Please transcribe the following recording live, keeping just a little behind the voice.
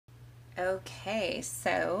Okay,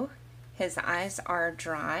 so his eyes are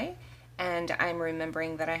dry, and I'm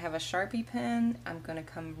remembering that I have a Sharpie pen. I'm going to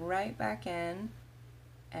come right back in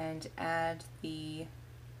and add the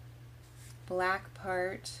black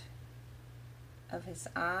part of his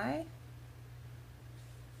eye,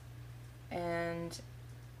 and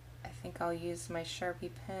I think I'll use my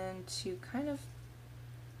Sharpie pen to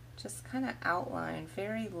just kind of outline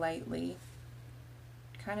very lightly,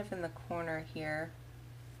 kind of in the corner here.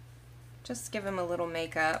 Just give him a little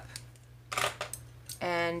makeup.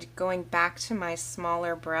 And going back to my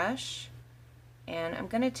smaller brush, and I'm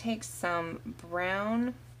going to take some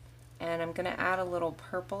brown and I'm going to add a little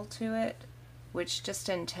purple to it, which just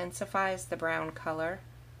intensifies the brown color.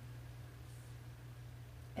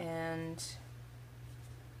 And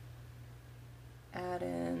add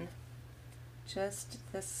in just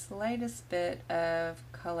the slightest bit of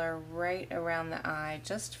color right around the eye,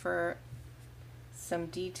 just for some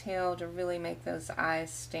detail to really make those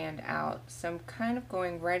eyes stand out. So I'm kind of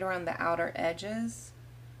going right around the outer edges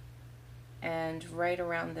and right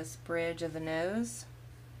around this bridge of the nose.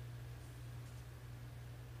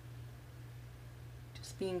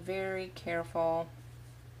 Just being very careful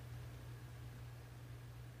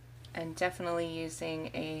and definitely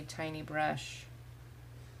using a tiny brush.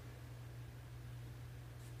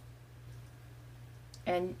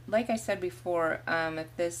 And like I said before,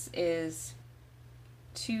 if this is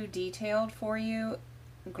too detailed for you,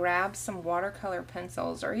 grab some watercolor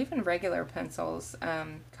pencils or even regular pencils.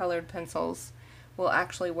 Colored pencils will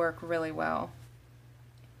actually work really well.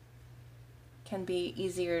 Can be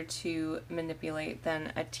easier to manipulate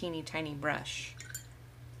than a teeny tiny brush.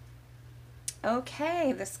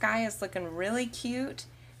 Okay, the sky is looking really cute,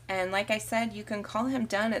 and like I said, you can call him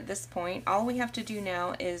done at this point. All we have to do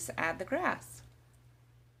now is add the grass.